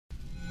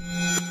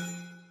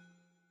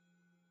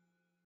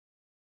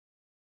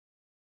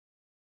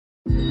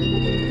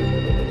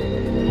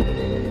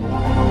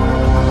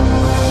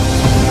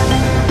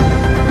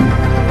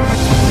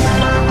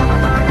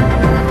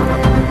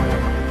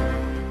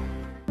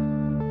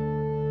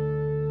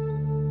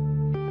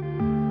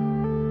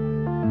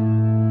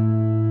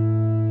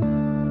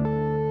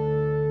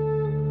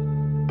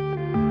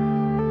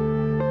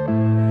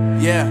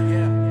Yeah.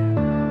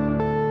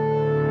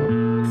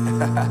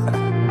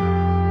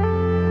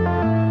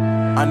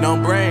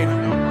 Unknown Brain,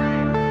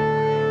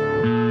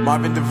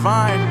 Marvin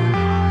Devine.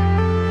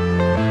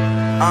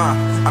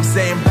 I'm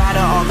saying bye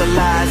to all the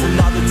lies and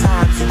all the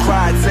times you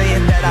cried,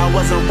 saying that I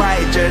wasn't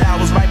right, yet I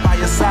was right by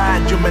your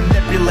side. You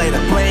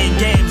manipulator, playing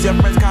games, your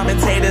friends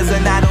commentators,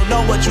 and I don't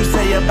know what you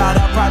say about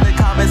our private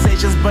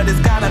conversations, but it's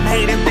got them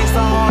hating. Thanks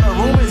to all the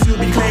rumors you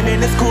be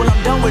claiming. It's cool,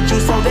 I'm done with you,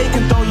 so they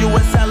can throw you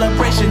a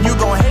celebration. You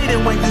gon' hate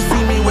it when you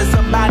see me with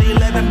somebody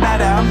living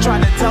better. I'm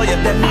trying to tell you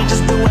that me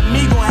just doing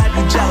me gon' have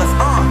you jealous.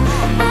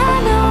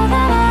 I know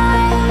that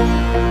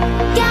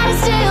I gotta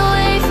stay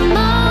away from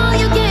all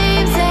your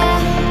games, yeah.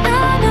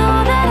 I know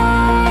that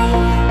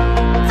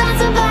I found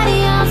somebody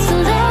else to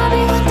love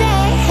me one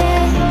day,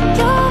 yeah.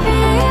 You'll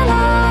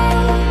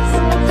realize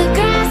the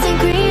grass ain't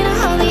greener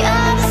on the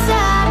other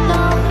side,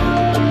 no.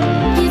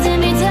 You did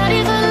me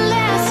dirty for the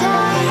last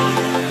time,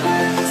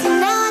 so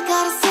now I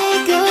gotta say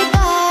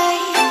goodbye.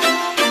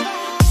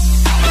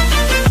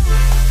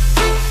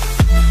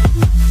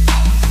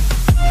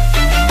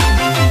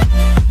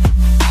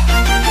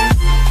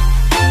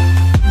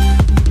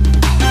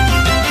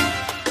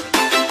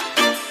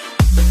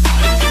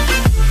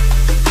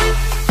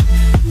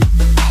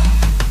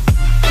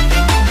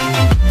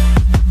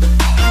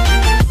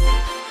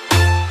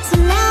 So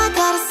now I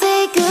gotta say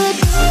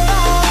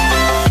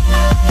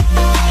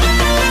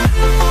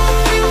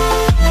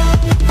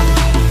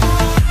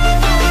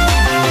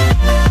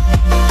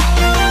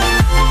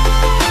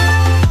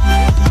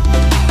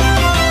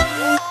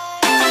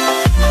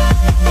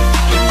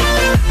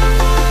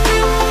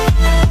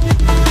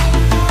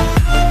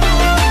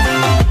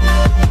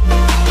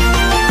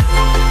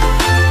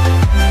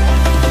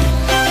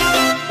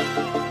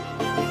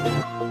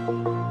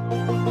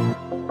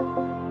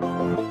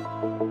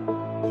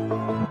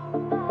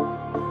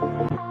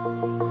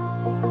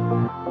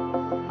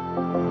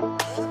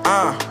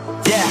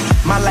Yeah,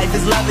 my life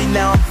is lovely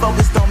now, I'm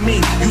focused on me.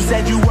 You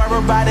said you were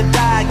about to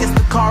die, I guess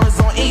the car is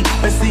on E.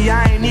 But see,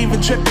 I ain't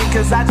even tripping,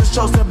 cause I just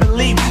chose to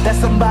believe that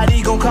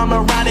somebody gon' come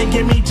around and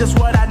give me just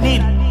what I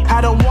need.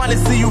 I don't wanna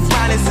see you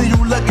frowning, see you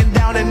looking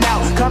down and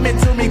out, coming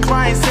to me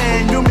crying,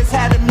 saying you miss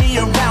having me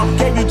around.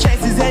 Gave you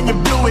chances and you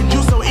blew it,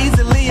 you so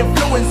easily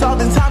influenced. All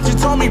the times you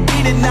told me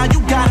beat it, now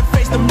you gotta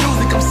face the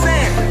music. I'm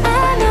saying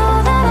I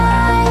know that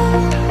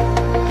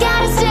I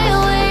gotta stay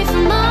away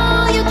from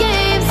all your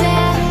games,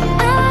 yeah.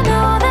 I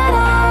know that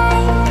I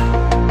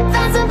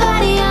found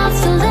somebody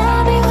else to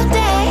love me one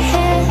day,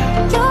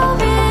 yeah. You'll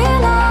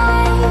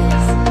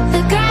realize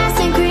the grass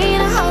ain't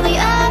greener on the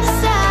other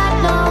side,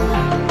 no.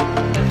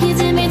 You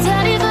did me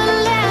dirty for the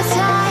last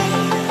time,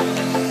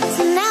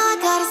 so now I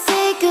gotta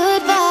say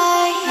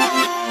goodbye.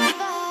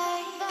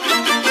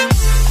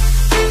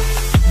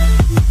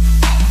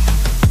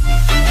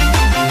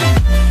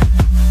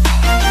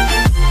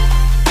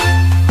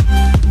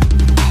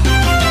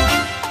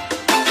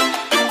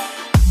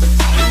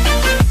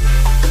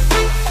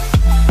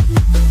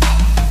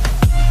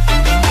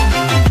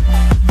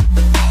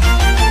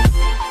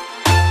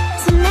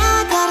 So now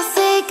I gotta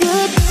say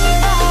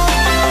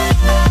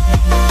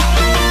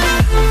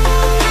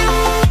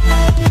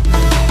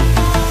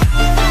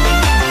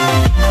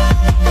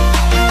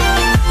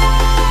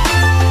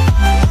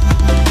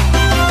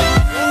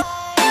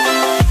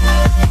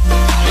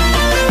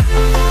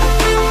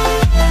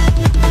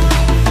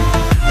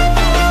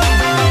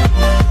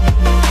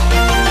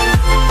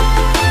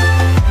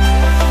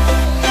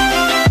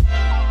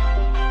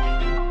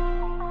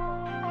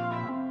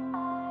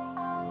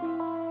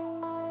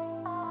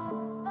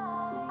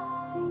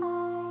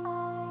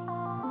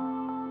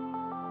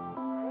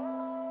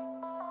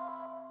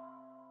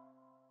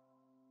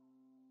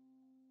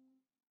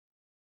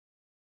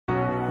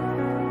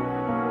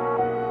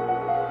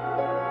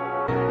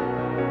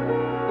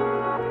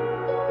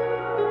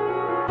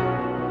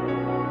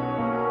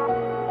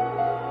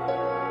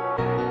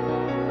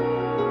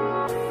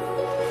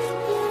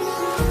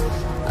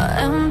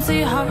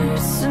empty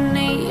hearts and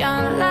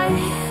neon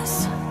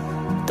lights,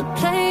 they're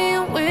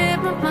playing with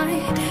my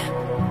mind.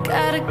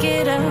 Gotta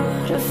get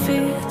out of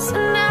here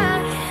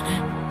tonight.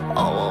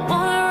 Oh, I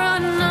wanna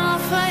run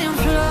off and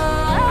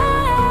fly,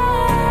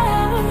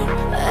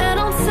 and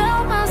I'll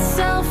tell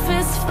myself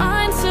it's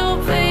fine to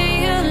be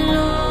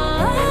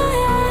alone,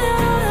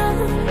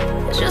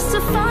 just to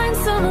find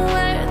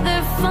somewhere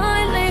that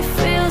finally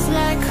feels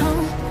like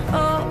home.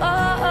 Oh,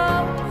 oh,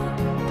 oh.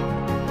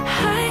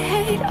 I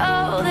hate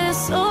all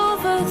this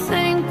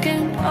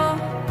overthinking. Oh,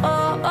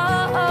 oh,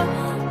 oh, oh.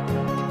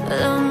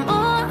 The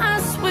more I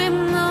swim,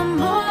 the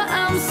more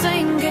I'm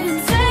sinking.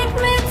 Take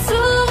me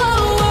to a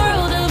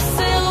world of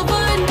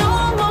silver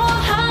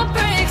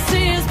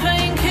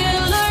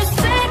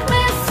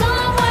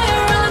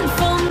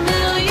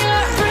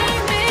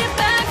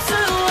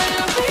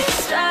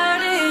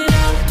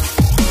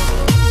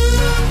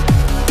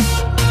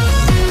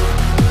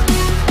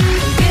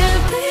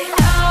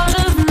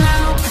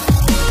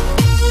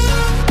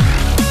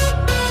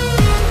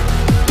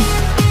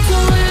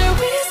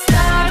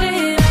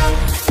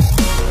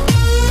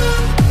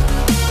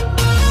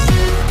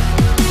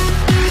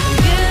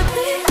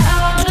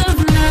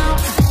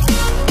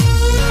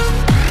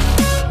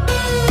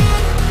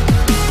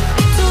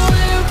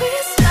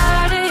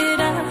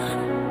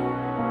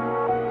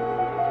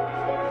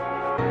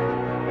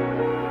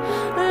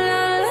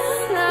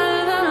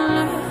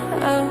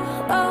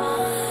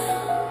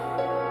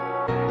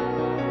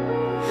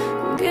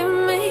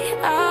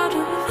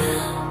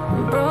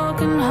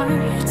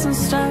fights and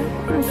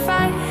starting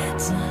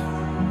fights,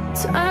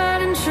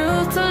 turning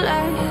truth to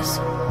lies.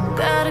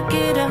 Gotta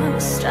get up,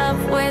 stop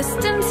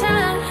wasting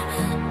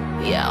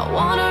time. Yeah, I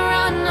wanna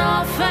run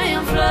off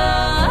and fly.